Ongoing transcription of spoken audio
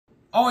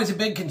Always a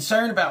big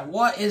concern about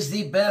what is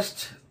the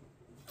best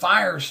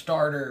fire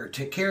starter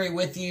to carry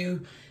with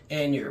you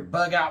in your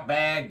bug out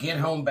bag, get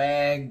home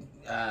bag,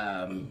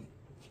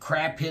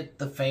 crap hit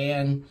the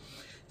fan.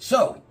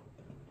 So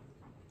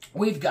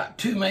we've got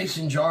 2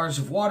 mason jars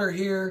of water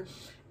here.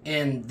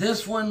 In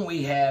this one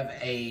we have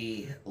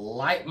a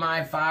Light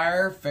My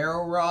Fire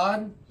Ferro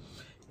Rod.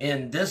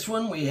 In this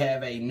one we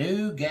have a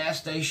new gas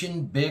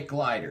station Bic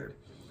lighter.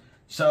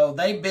 So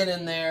they've been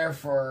in there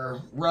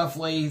for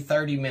roughly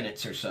 30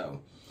 minutes or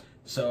so.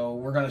 So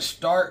we're going to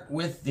start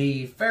with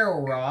the Ferro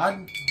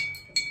Rod.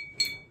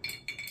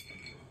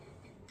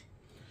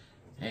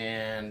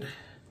 And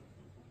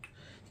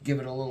give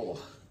it a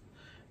little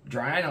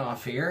drying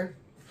off here.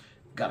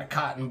 Got a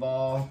cotton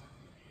ball.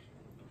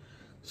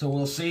 So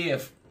we'll see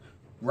if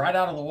right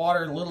out of the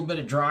water, a little bit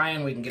of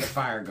drying, we can get a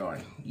fire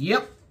going.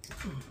 Yep.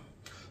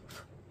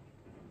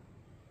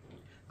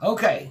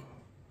 Okay.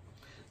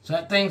 So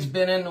that thing's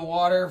been in the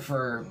water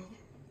for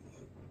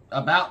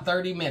about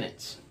 30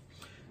 minutes.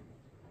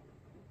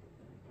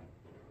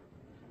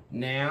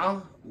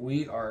 Now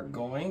we are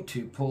going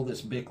to pull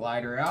this Bic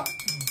lighter out.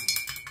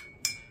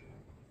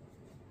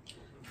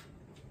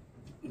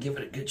 Give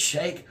it a good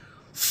shake.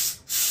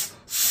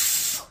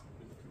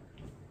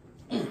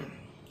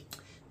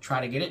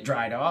 Try to get it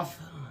dried off.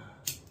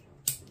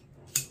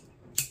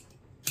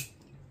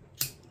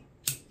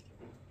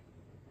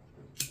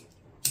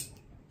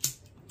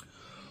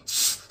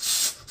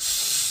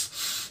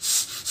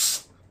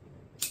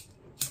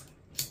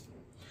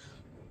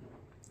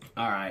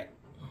 All right.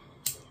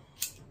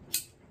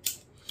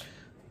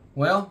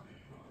 Well,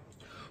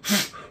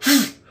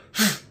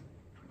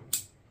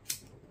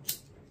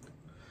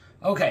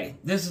 okay,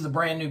 this is a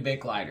brand new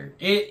Bic lighter.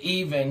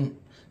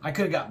 I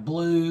could have got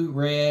blue,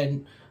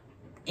 red,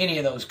 any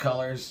of those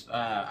colors.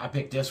 I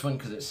picked this one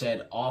because it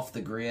said off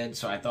the grid,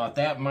 so I thought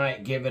that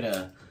might give it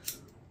a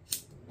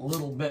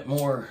little bit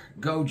more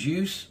go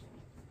juice.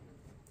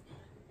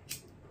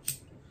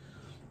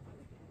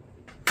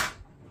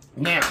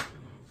 Now,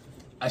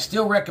 I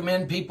still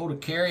recommend people to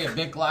carry a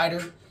Bic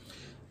lighter,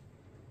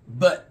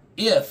 but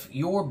if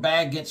your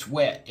bag gets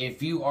wet,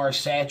 if you are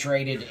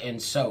saturated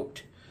and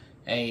soaked,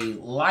 a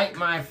Light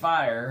My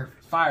Fire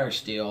fire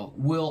steel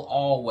will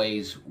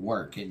always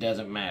work. It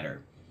doesn't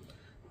matter.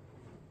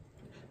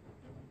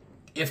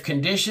 If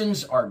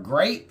conditions are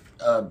great,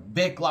 a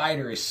Bic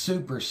lighter is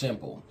super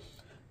simple.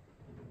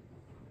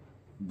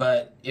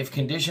 But if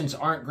conditions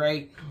aren't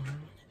great,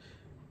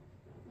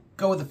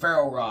 go with the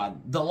Ferro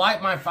Rod. The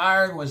Light My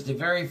Fire was the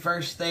very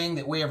first thing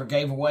that we ever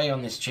gave away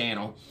on this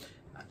channel.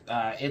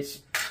 It's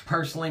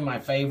personally my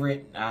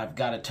favorite. I've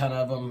got a ton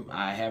of them.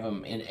 I have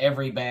them in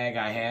every bag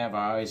I have.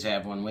 I always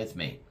have one with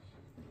me.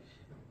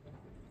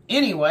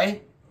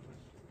 Anyway,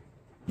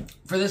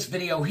 for this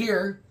video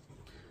here,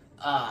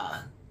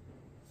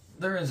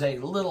 there is a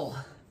little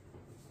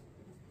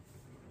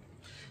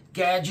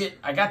gadget.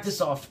 I got this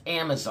off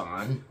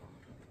Amazon,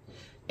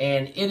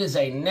 and it is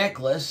a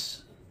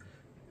necklace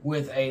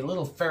with a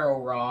little ferro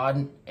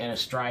rod and a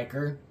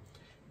striker.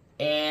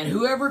 And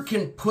whoever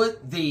can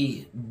put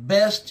the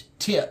best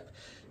tip,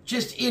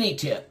 just any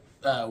tip,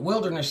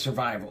 wilderness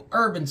survival,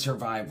 urban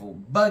survival,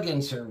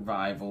 bug-in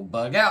survival,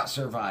 bug-out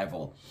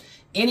survival,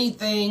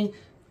 anything,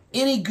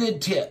 any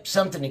good tip,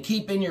 something to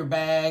keep in your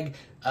bag,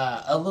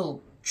 a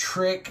little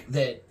trick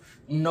that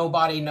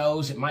nobody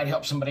knows, it might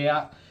help somebody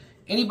out.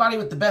 Anybody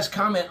with the best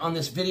comment on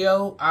this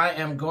video, I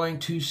am going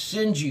to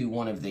send you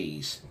one of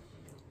these.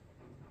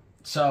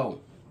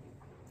 So,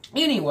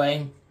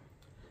 anyway,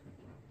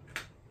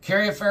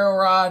 carry a ferro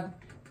rod,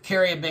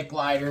 carry a Bic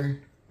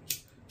lighter,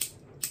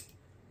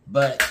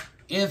 but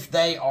if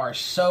they are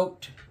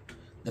soaked,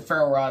 the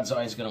ferro rod's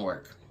always going to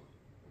work.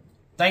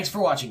 Thanks for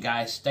watching,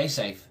 guys. Stay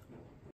safe.